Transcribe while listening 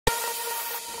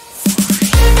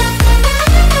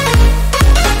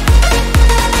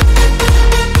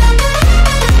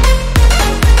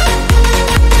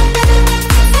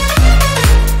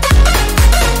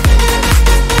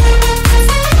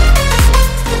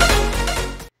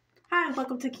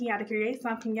welcome to Kenyatta Creates.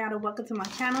 I'm Kenyatta. Welcome to my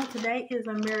channel. Today is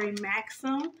a Mary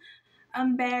Maxim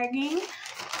unbagging.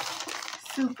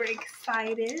 Super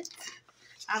excited.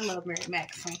 I love Mary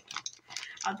Maxim.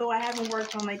 Although I haven't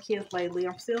worked on my kids lately,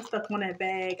 I'm still stuck on that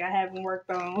bag I haven't worked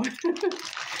on.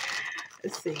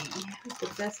 Let's see. What's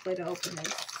the best way to open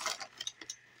this?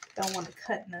 Don't want to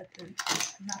cut nothing.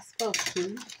 I'm not supposed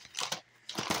to.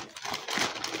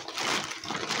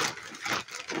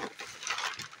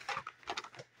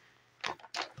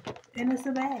 And it's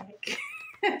a bag.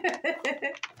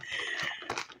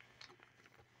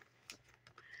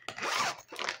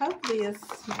 Hopefully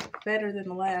it's better than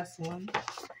the last one.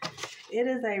 It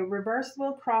is a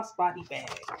reversible crossbody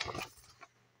bag.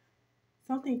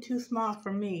 Something too small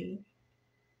for me.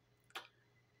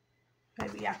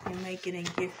 Maybe I can make it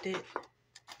and gift it.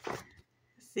 Let's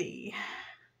see.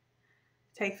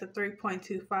 Takes a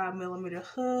 3.25 millimeter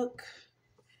hook.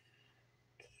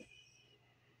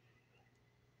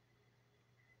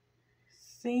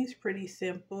 Seems pretty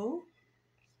simple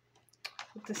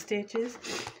with the stitches.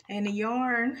 And the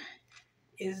yarn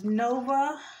is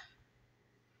Nova.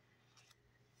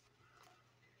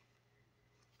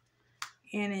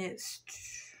 And it's,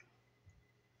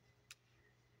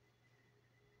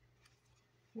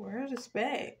 where are the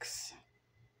specs?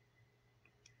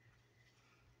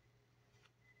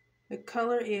 The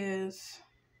color is,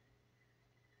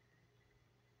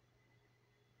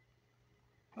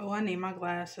 oh, I need my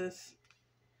glasses.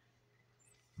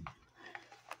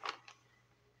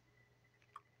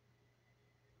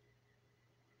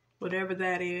 Whatever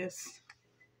that is.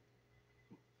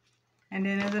 And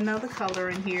then there's another color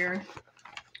in here.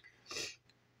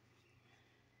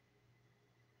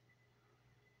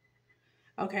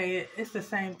 Okay, it's the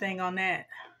same thing on that.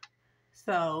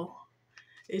 So,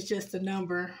 it's just a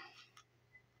number.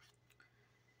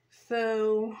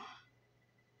 So,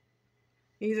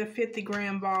 these are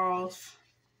 50-gram balls.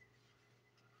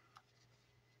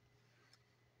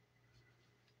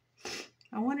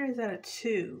 I wonder, is that a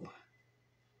 2?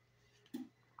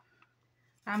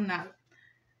 I'm not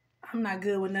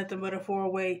good with nothing but a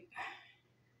 4-weight.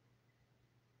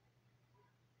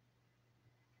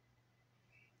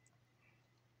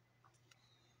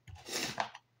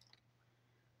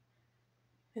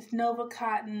 It's Nova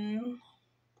Cotton,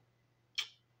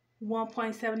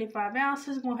 1.75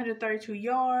 ounces, 132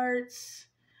 yards,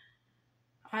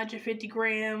 150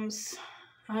 grams,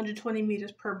 120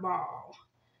 meters per ball.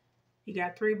 You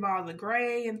got 3 balls of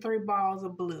gray and 3 balls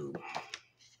of blue.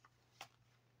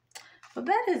 So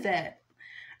that is that.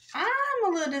 I'm a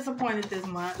little disappointed this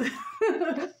month.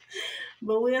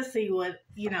 But we'll see what,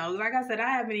 like I said, I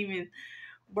haven't even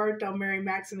worked on Mary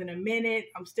Maxim in a minute.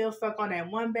 I'm still stuck on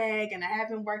that one bag, and I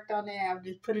haven't worked on that. I've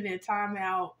just put it in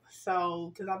timeout.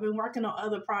 So, because I've been working on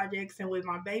other projects, and with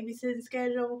my babysitting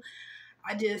schedule,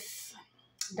 I just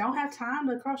don't have time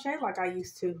to crochet like I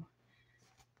used to.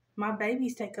 My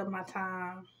babies take up my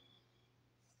time.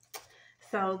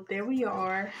 So, there we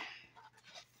are.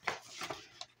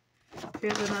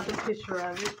 Here's another picture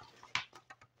of it.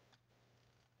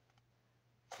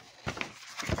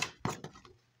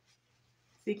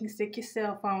 So you can stick your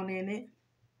cell phone in it.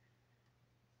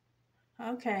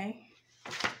 Okay.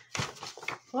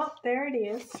 Well, there it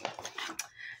is.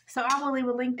 So I will leave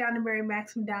a link down to Mary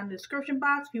Maxim down in the description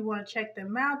box if you want to check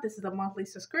them out. This is a monthly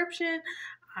subscription.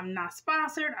 I'm not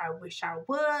sponsored. I wish I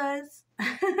was.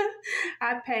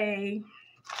 I pay,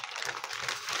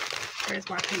 where's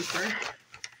my paper?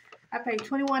 I pay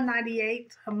 $21.98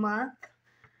 a month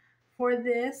for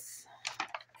this.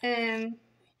 And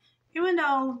even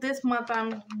though this month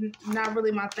I'm not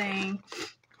really my thing,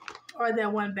 or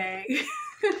that one bag,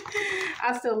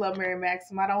 I still love Mary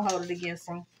Maxim. I don't hold it against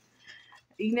them.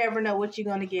 You never know what you're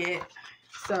going to get.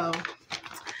 So,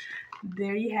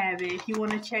 there you have it. If you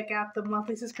want to check out the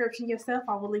monthly subscription yourself,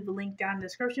 I will leave a link down in the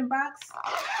description box.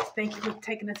 Thank you for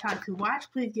taking the time to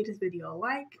watch. Please give this video a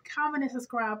like, comment, and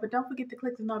subscribe. But don't forget to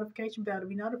click the notification bell to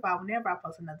be notified whenever I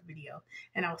post another video.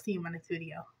 And I will see you in my next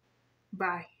video.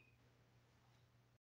 Bye.